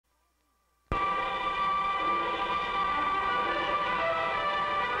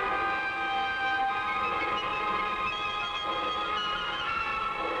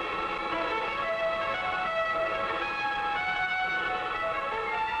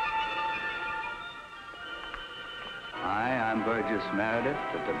I'm Burgess, Meredith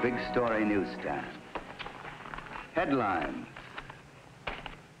at the Big Story Newsstand. Headlines.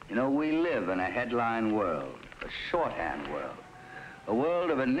 You know, we live in a headline world, a shorthand world, a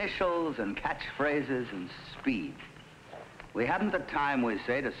world of initials and catchphrases and speed. We haven't the time, we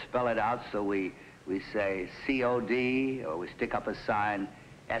say, to spell it out, so we say COD, or we stick up a sign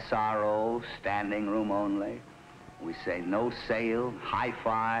SRO, standing room only. We say no sale,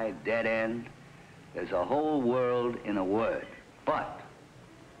 hi-fi, dead end. There's a whole world in a word. But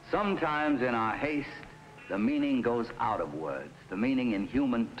sometimes in our haste, the meaning goes out of words, the meaning in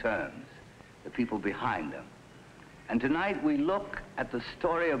human terms, the people behind them. And tonight we look at the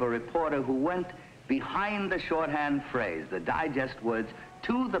story of a reporter who went behind the shorthand phrase, the digest words,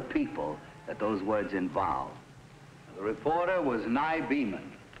 to the people that those words involve. The reporter was Nye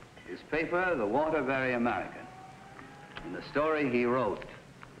Beeman. His paper, the Waterbury American. In the story he wrote,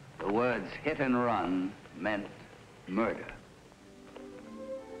 the words hit and run meant murder.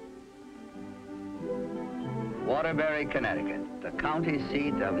 Waterbury, Connecticut, the county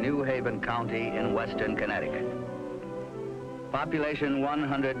seat of New Haven County in western Connecticut. Population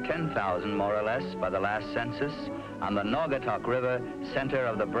 110,000, more or less, by the last census, on the Naugatuck River, center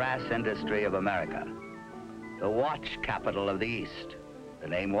of the brass industry of America. The watch capital of the East. The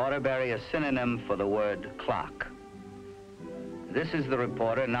name Waterbury, a synonym for the word clock. This is the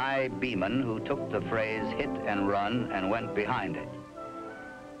reporter, Nye Beeman, who took the phrase hit and run and went behind it.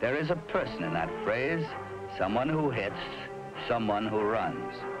 There is a person in that phrase, someone who hits, someone who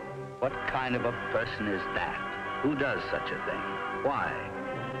runs. What kind of a person is that? Who does such a thing? Why?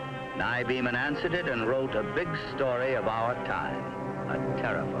 Nye Beeman answered it and wrote a big story of our time, a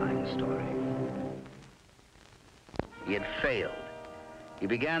terrifying story. He had failed. He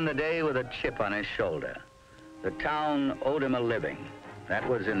began the day with a chip on his shoulder. The town owed him a living. That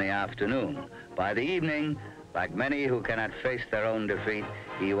was in the afternoon. By the evening, like many who cannot face their own defeat,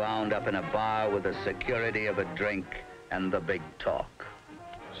 he wound up in a bar with the security of a drink and the big talk.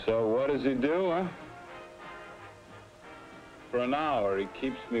 So what does he do, huh? For an hour, he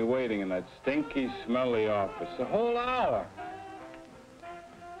keeps me waiting in that stinky, smelly office. A whole hour.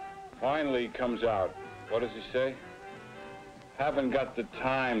 Finally, he comes out. What does he say? Haven't got the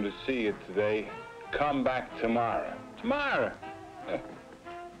time to see you today. Come back tomorrow. Tomorrow?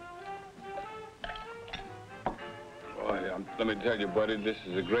 Boy, let me tell you, buddy, this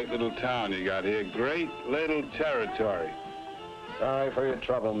is a great little town you got here. Great little territory. Sorry for your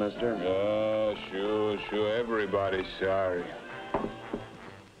trouble, mister. Oh, sure. Everybody's sorry.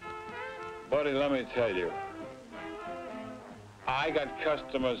 Buddy, let me tell you. I got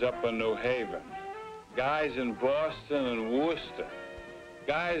customers up in New Haven. Guys in Boston and Worcester.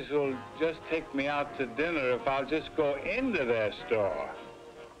 Guys who'll just take me out to dinner if I'll just go into their store.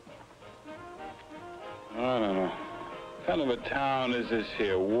 I don't know. What kind of a town is this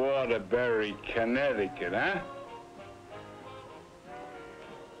here? Waterbury, Connecticut, huh?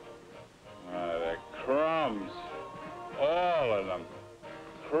 The crumbs. All of them.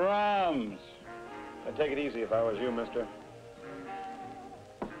 Crumbs. I'd take it easy if I was you, mister.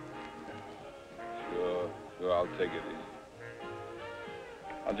 Sure, I'll take it easy.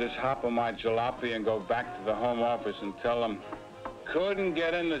 I'll just hop on my jalopy and go back to the home office and tell them couldn't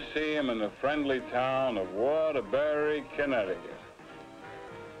get in to see him in the friendly town of Waterbury, Connecticut.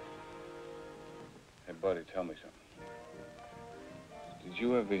 Hey, buddy, tell me something. Did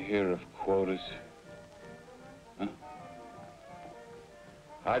you ever hear of quotas? Huh?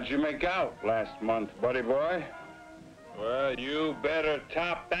 How'd you make out last month, buddy boy? Well, you better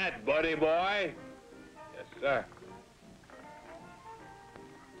top that, buddy boy. Yes, sir.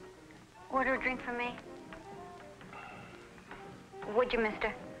 Order a drink for me? Would you,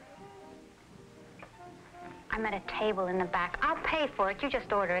 mister? I'm at a table in the back. I'll pay for it. You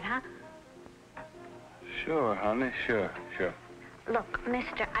just order it, huh? Sure, honey, sure. Look,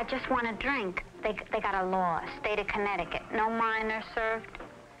 mister, I just want a drink. They got a law, state of Connecticut. No minors served.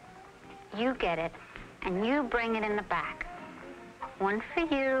 You get it, and you bring it in the back. One for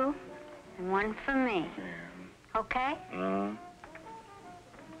you, and one for me. Yeah. Okay?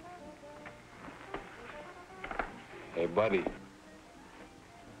 Hey, buddy.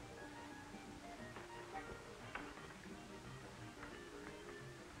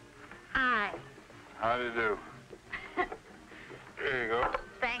 Hi. How do you do? There you go.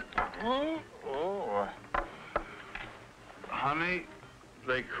 Thank you. Oh. Honey,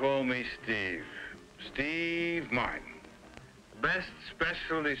 they call me Steve. Steve Martin. Best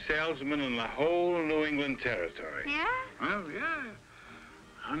specialty salesman in the whole New England territory. Yeah? Well, yeah.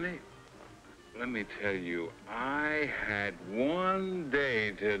 Honey, let me tell you, I had one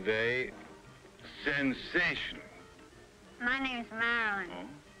day today sensational. My name's Marilyn.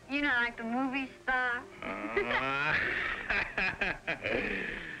 You know, like the movie star.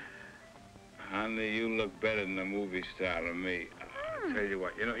 Honey, you look better than the movie star to me. I'll tell you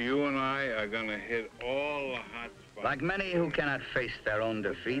what, you know, you and I are gonna hit all the hot spots. Like many who cannot face their own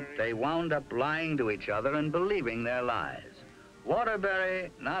defeat, they wound up lying to each other and believing their lies.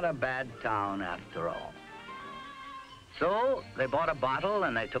 Waterbury, not a bad town after all. So they bought a bottle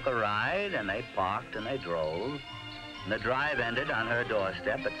and they took a ride and they parked and they drove. And the drive ended on her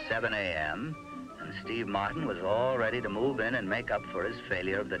doorstep at 7 a.m. and Steve Martin was all ready to move in and make up for his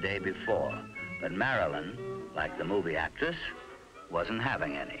failure of the day before. But Marilyn, like the movie actress, wasn't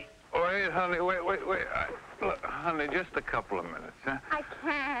having any. Wait, honey, wait. Look, honey, just a couple of minutes, huh? I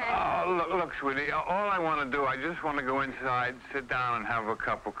can't. Oh, look, sweetie, all I want to do, I just want to go inside, sit down, and have a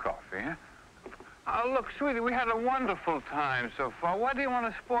cup of coffee, huh? Oh, look, sweetie, we had a wonderful time so far. Why do you want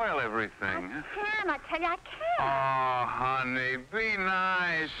to spoil everything? I can't. I tell you, I can't. Oh, honey, be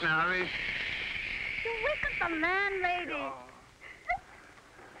nice. Now, this... You wake up the man, lady. Oh.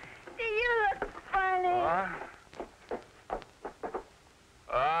 You look funny.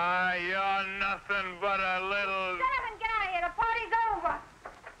 You're nothing but a little... Shut up and get out of here. The party's over.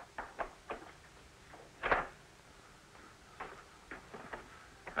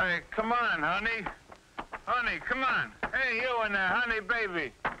 Hey, come on, honey. Honey, come on. Hey, you in there, honey,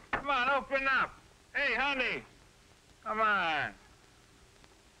 baby. Come on, open up. Hey, honey. Come on.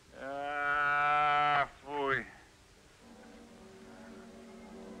 Phooey.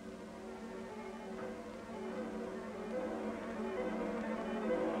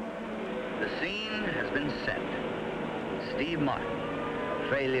 The scene has been set. Steve Martin, a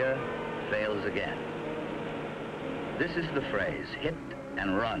failure, fails again. This is the phrase, hit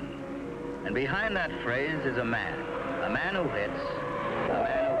and run. And behind that phrase is a man who hits, a man who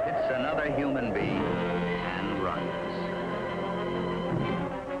hits another human being and runs.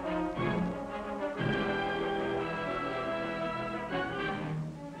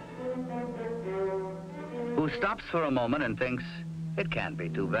 Who stops for a moment and thinks, it can't be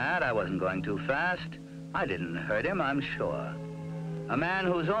too bad, I wasn't going too fast. I didn't hurt him, I'm sure. A man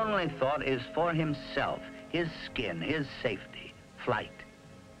whose only thought is for himself, his skin, his safety, flight.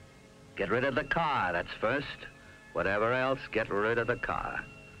 Get rid of the car, that's first. Whatever else, get rid of the car.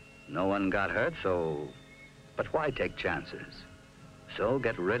 No one got hurt, so... But why take chances? So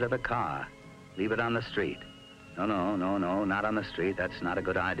get rid of the car. Leave it on the street. No, not on the street. That's not a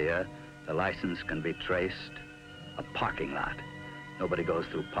good idea. The license can be traced. A parking lot. Nobody goes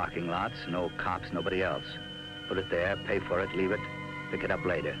through parking lots, no cops, nobody else. Put it there, pay for it, leave it, pick it up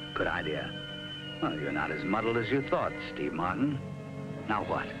later. Good idea. Well, you're not as muddled as you thought, Steve Martin. Now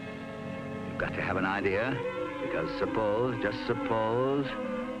what? You've got to have an idea, because suppose, just suppose,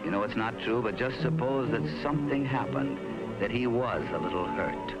 you know it's not true, but just suppose that something happened, that he was a little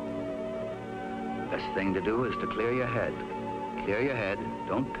hurt. Best thing to do is to clear your head. Clear your head,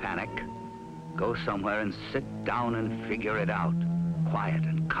 don't panic. Go somewhere and sit down and figure it out. Quiet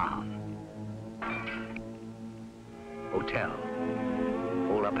and calm. Hotel.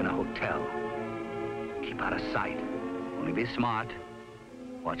 Hole up in a hotel. Keep out of sight. Only be smart.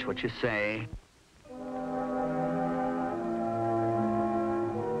 Watch what you say.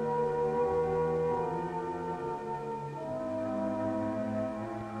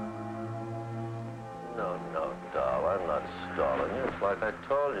 No, doll, I'm not stalling you. It's like I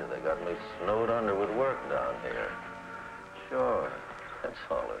told you. They got me snowed under with work down here. Sure. That's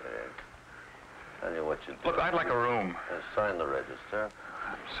all it is. Tell you what you do. Look, I'd like a room. Sign the register.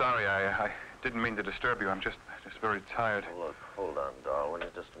 I'm sorry, I didn't mean to disturb you. I'm just very tired. Oh, look, hold on, doll. Will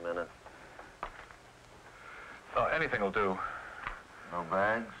you just a minute? Oh, anything will do. No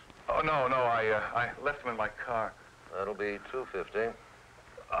bags? Oh, no, I left them in my car. That'll be $2.50.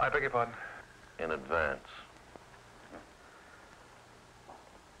 I beg your pardon? In advance.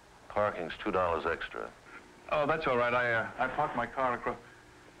 Parking's $2 extra. Oh, that's all right. I parked my car across...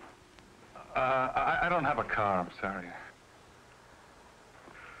 I don't have a car, I'm sorry.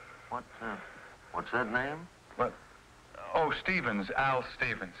 What's that name? What? Oh, Stevens, Al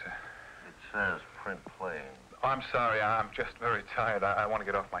Stevens. It says print plain. Oh, I'm sorry. I'm just very tired. I want to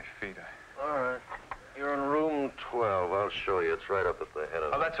get off my feet. All right. You're in room 12. I'll show you. It's right up at the head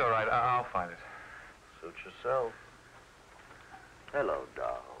of Oh, that's all right. I'll find it. Suit yourself. Hello,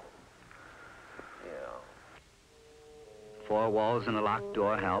 doll. Yeah. 4 walls and a locked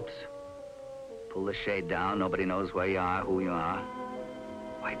door helps. Pull the shade down. Nobody knows where you are, who you are.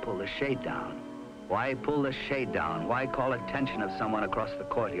 Why pull the shade down? Why pull the shade down? Why call attention of someone across the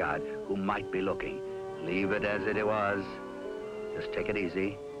courtyard who might be looking? Leave it as it was. Just take it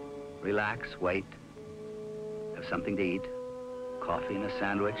easy. Relax, wait. Have something to eat? Coffee and a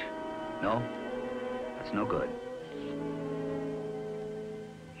sandwich? No? That's no good.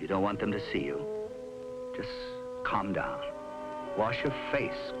 You don't want them to see you. Just calm down. Wash your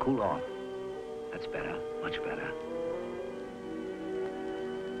face, cool off. That's better, much better.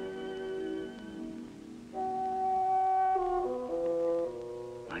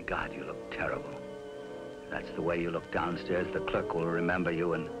 My God, you look terrible. If that's the way you look downstairs, the clerk will remember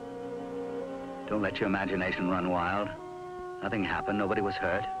you, and don't let your imagination run wild. Nothing happened, nobody was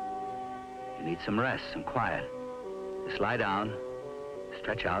hurt. You need some rest, some quiet. Just lie down,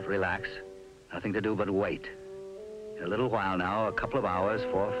 stretch out, relax. Nothing to do but wait. In a little while now, a couple of hours,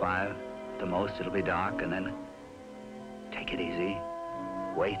 4 or 5, at the most, it'll be dark, and then take it easy.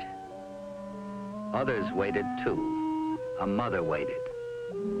 Wait. Others waited too. A mother waited.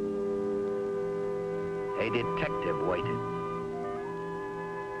 A detective waited.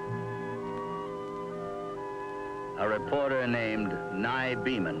 A reporter named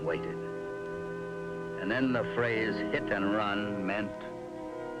S9E17 waited. And then the phrase hit and run meant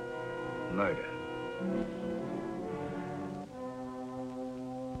murder.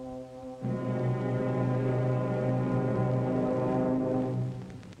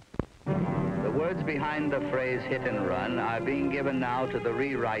 The words behind the phrase hit and run are being given now to the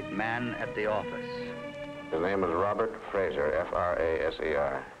rewrite man at the office. His name is Robert Fraser,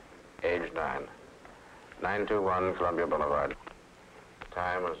 F-R-A-S-E-R, age 9. 921 Columbia Boulevard.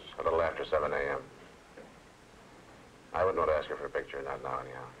 Time was a little after 7 a.m. I wouldn't want to ask you for a picture, not now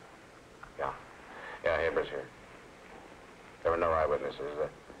anyhow. Yeah, Haber's here. There were no eyewitnesses.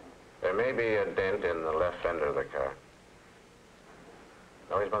 There may be a dent in the left fender of the car.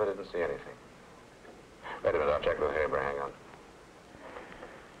 No, his mother didn't see anything. Wait a minute, I'll check with Haber, hang on.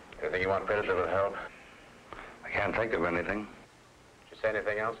 Anything you want printed that would help? I can't think of anything. Did you say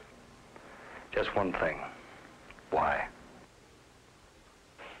anything else? Just one thing. Why?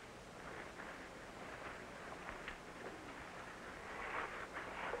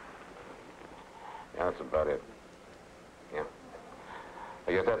 Yeah, that's about it. Yeah.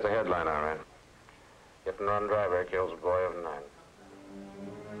 I guess that's the headline, all right. Hit and run driver kills boy of 9.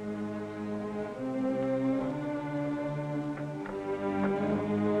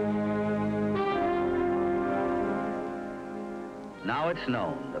 Now it's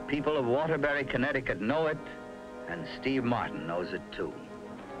known. The people of Waterbury, Connecticut know it, and Steve Martin knows it too.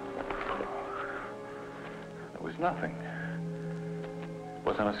 There was nothing. It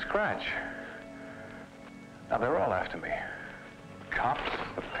wasn't a scratch. Now they're all after me. Cops,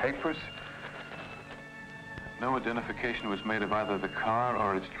 the papers. No identification was made of either the car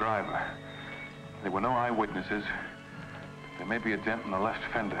or its driver. There were no eyewitnesses. There may be a dent in the left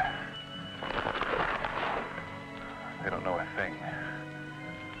fender. They don't know a thing.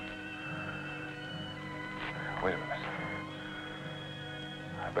 Wait a minute.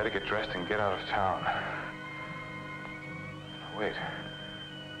 I better get dressed and get out of town. Wait.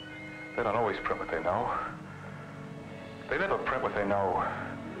 They don't always print what they know. They never print what they know.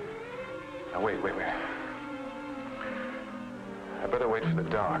 Now, wait. I better wait for the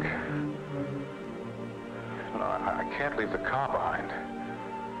dark. No, I can't leave the car behind.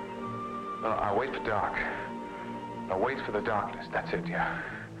 No, I'll wait for dark. Now, wait for the darkness. That's it, yeah.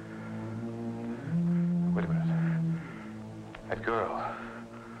 Wait a minute. That girl,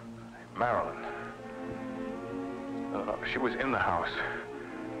 Marilyn. No, she was in the house.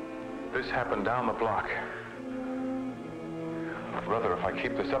 This happened down the block. Brother, if I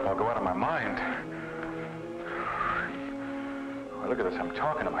keep this up, I'll go out of my mind. Well, look at this. I'm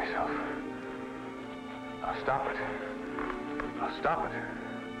talking to myself. Now, stop it. Now, stop it.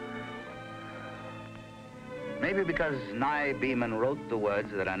 Maybe because S9E17 wrote the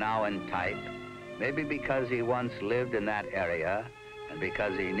words that are now in type, maybe because he once lived in that area, and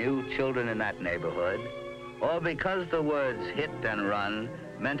because he knew children in that neighborhood, or because the words hit and run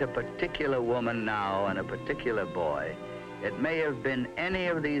meant a particular woman now and a particular boy, it may have been any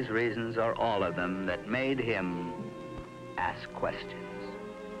of these reasons or all of them that made him ask questions.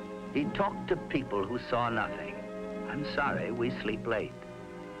 He talked to people who saw nothing. I'm sorry, we sleep late.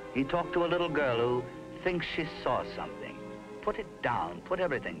 He talked to a little girl who thinks she saw something. Put it down, put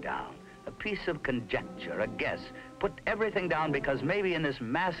everything down. A piece of conjecture, a guess. Put everything down because maybe in this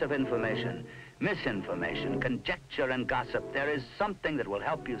mass of information, misinformation, conjecture, and gossip, there is something that will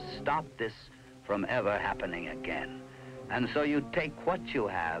help you stop this from ever happening again. And so you take what you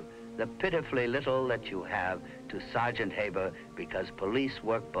have, the pitifully little that you have, to Sergeant Haber because police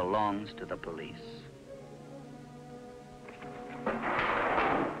work belongs to the police.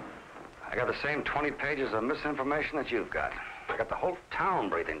 I got the same 20 pages of misinformation that you've got. I got the whole town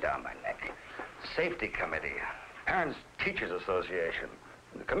breathing down my neck. Safety committee, Parents Teachers Association.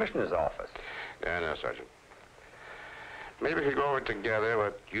 The Commissioner's office. Yeah, I know, Sergeant. Maybe we could go over it together,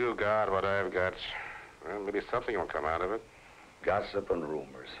 what you got, what I've got. Well, maybe something will come out of it. Gossip and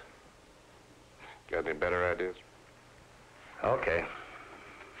rumors. Got any better ideas? Okay.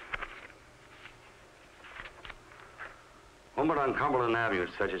 Woman on Cumberland Avenue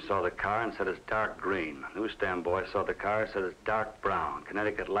said she saw the car and said it's dark green. Newsstand boy saw the car, said it's dark brown.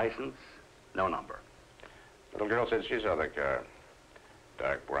 Connecticut license, no number. Little girl said she saw the car.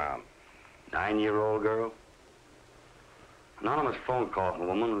 Dark brown. 9-year-old girl? Anonymous phone call from a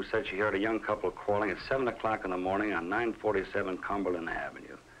woman who said she heard a young couple quarreling at 7 o'clock in the morning on 947 Cumberland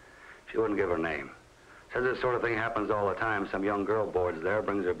Avenue. She wouldn't give her name. Says this sort of thing happens all the time. Some young girl boards there,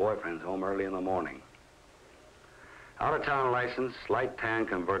 brings her boyfriends home early in the morning. Out-of-town license, light tan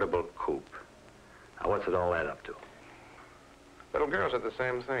convertible coupe. Now, what's it all add up to? Little girl said the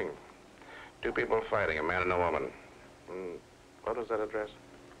same thing. 2 people fighting, a man and a woman. What was that address?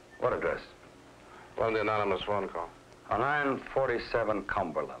 What address? Well, the anonymous phone call. On 947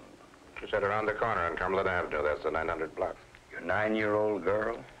 Cumberland. She said around the corner on Cumberland Avenue. That's the 900 block. Your 9-year-old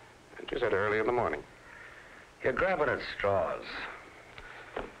girl? And she said early in the morning. You're grabbing at straws.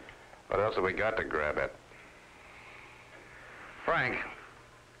 What else have we got to grab at? Frank,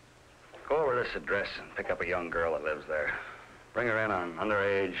 go over this address and pick up a young girl that lives there. Bring her in on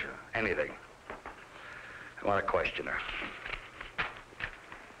underage, anything. I want to question her.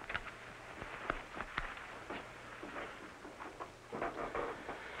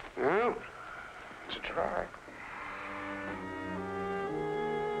 Well, let's try.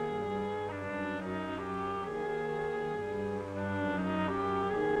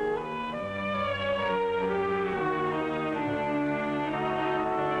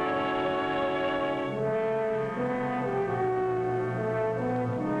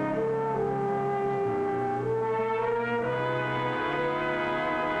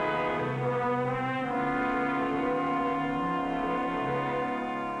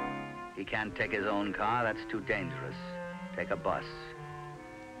 He can't take his own car, that's too dangerous. Take a bus.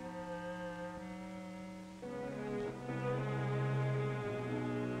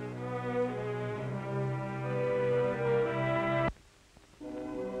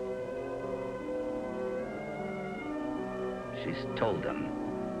 She's told them.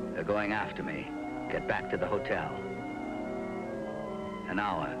 They're going after me. Get back to the hotel. An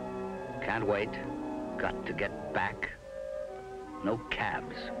hour. Can't wait. Got to get back. No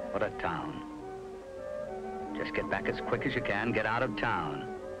cabs. What a town. Just get back as quick as you can. Get out of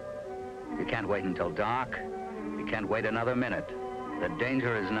town. You can't wait until dark. You can't wait another minute. The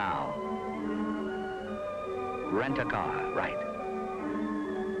danger is now. Rent a car. Right.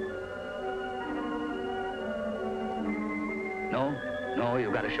 No,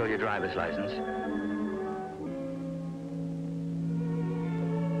 you've got to show your driver's license.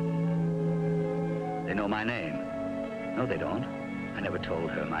 They know my name. No, they don't. I never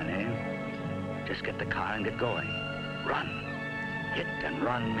told her my name. Just get the car and get going. Run. Hit and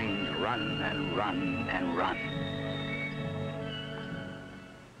run means run and run and run.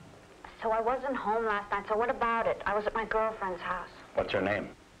 So I wasn't home last night, so what about it? I was at my girlfriend's house. What's her name?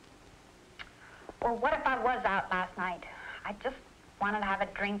 Well, what if I was out last night? I just wanted to have a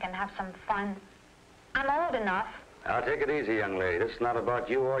drink and have some fun. I'm old enough. Now, take it easy, young lady. This is not about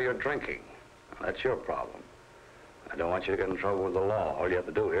you or your drinking. That's your problem. I don't want you to get in trouble with the law. All you have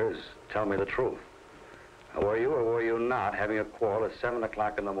to do here is tell me the truth. Now, were you or were you not having a quarrel at 7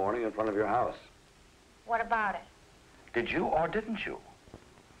 o'clock in the morning in front of your house? What about it? Did you or didn't you?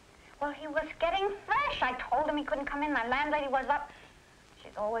 Well, he was getting fresh. I told him he couldn't come in. My landlady was up.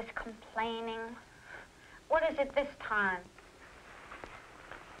 She's always complaining. What is it this time?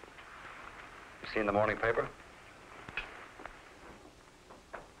 You seen the morning paper?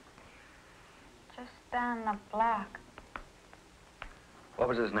 Just down the block. What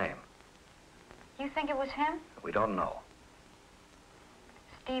was his name? You think it was him? We don't know.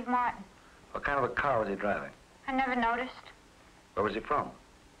 Steve Martin. What kind of a car was he driving? I never noticed. Where was he from?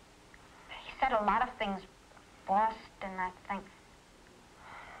 He said a lot of things. Boston, I think.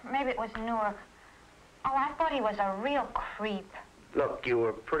 Maybe it was Newark. Oh, I thought he was a real creep. Look, you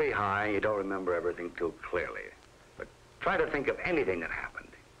were pretty high. You don't remember everything too clearly. But try to think of anything that happened.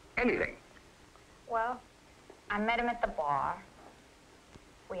 Anything. Well, I met him at the bar.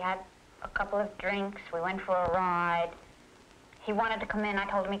 We had a couple of drinks. We went for a ride. He wanted to come in. I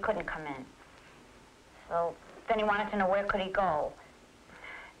told him he couldn't come in. So then he wanted to know where could he go.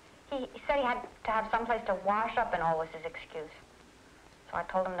 He said he had to have someplace to wash up and all was his excuse. So I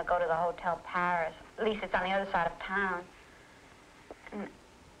told him to go to the Hotel Paris. At least it's on the other side of town.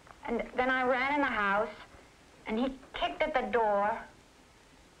 And then I ran in the house, And he kicked at the door.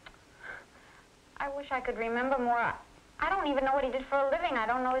 I wish I could remember more. I don't even know what he did for a living. I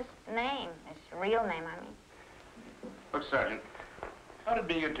don't know his name, his real name, I mean. Look, Sergeant, how did it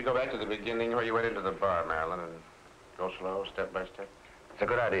be to go back to the beginning where you went into the bar, Marilyn, and go slow, step by step? It's a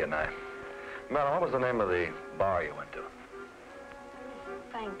good idea, Nye. Marilyn, what was the name of the bar you went to?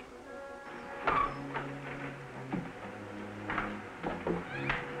 Think.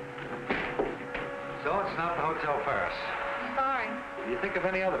 So it's not the Hotel Paris. Sorry. Do you think of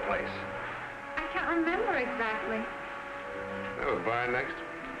any other place? I can't remember exactly. Oh, bar next.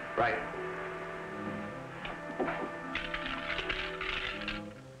 Right.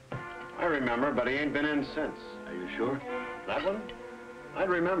 I remember, but he ain't been in since. Are you sure? That one? I'd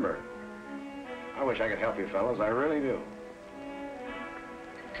remember. I wish I could help you fellas, I really do.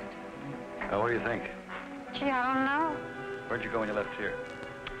 What do you think? Gee, I don't know. Where'd you go when you left here?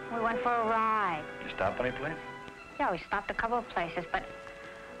 We went for a ride. You stop any place? Yeah, we stopped a couple of places, but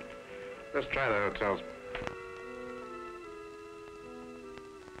Let's try the hotels.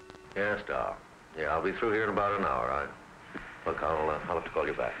 Yes, Doc. Yeah, I'll be through here in about an hour. Look, I'll have to call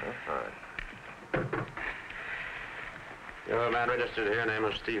you back, huh? All right. You're a man registered here, name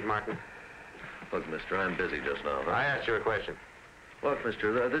of Steve Martin. Look, mister, I'm busy just now. Huh? I asked you a question. Look,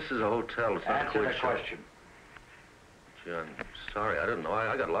 mister, this is a hotel. It's not a quiz show. question. Gee, I'm sorry. I didn't know.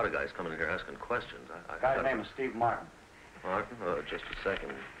 I got a lot of guys coming in here asking questions. Guy's name is Steve Martin. Martin? Just a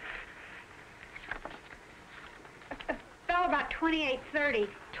second. A fellow about 28, 30,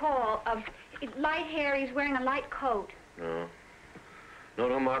 tall, light hair. He's wearing a light coat. No.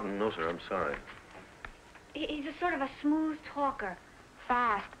 No, Martin. No, sir. I'm sorry. he's a sort of a smooth talker,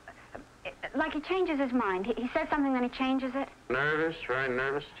 fast. Like he changes his mind. He says something, then he changes it. Nervous, right,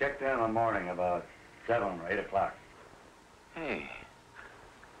 nervous? Checked in in the morning about 7 or 8 o'clock. Hey,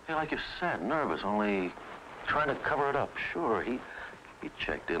 like you said, nervous, only trying to cover it up. Sure, he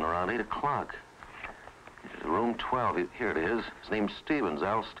checked in around 8 o'clock. Room 12, here it is. His name's Stevens,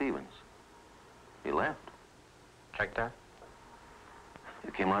 Al Stevens. He left. Checked out?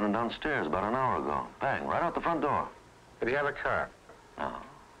 He came running downstairs about an hour ago. Bang, right out the front door. Did he have a car? No.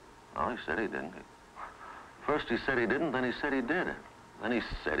 No, he said he didn't. First he said he didn't, then he said he did. Then he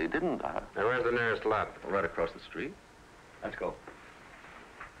said he didn't. Now, where's the nearest lot? Right across the street. Let's go.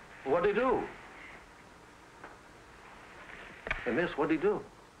 What'd he do? Hey, miss, what'd he do?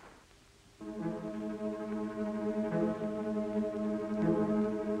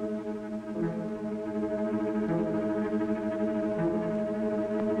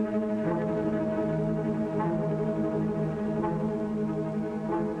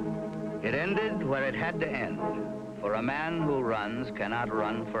 It ended where it had to end. For a man who runs cannot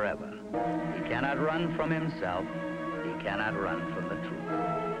run forever. He cannot run from himself. He cannot run from the truth.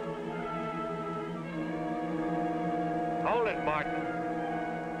 Hold it, Martin.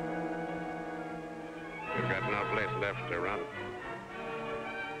 You've got no place left to run.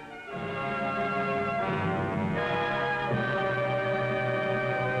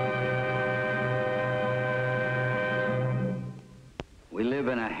 We live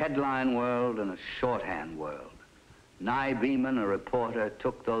in a headline world and a shorthand world. Nye Beeman, a reporter,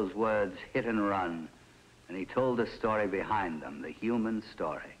 took those words, hit and run, and he told the story behind them, the human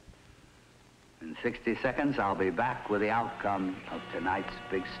story. In 60 seconds, I'll be back with the outcome of tonight's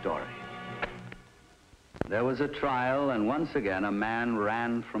big story. There was a trial, and once again, a man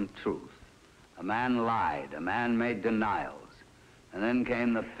ran from truth. A man lied, a man made denials, and then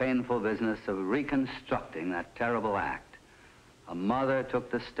came the painful business of reconstructing that terrible act. A mother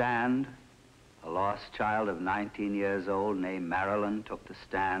took the stand. A lost child of 19 years old named Marilyn took the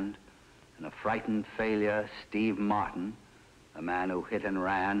stand. And a frightened failure, Steve Martin, a man who hit and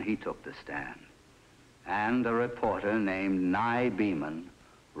ran, he took the stand. And a reporter named Nye Beeman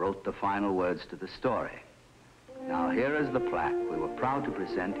wrote the final words to the story. Now here is the plaque we were proud to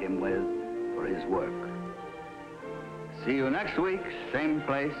present him with for his work. See you next week, same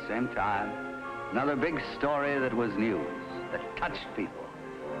place, same time. Another big story that was news, that touched people,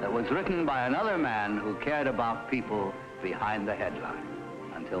 that was written by another man who cared about people behind the headline.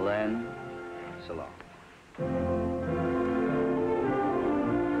 Until then, so long.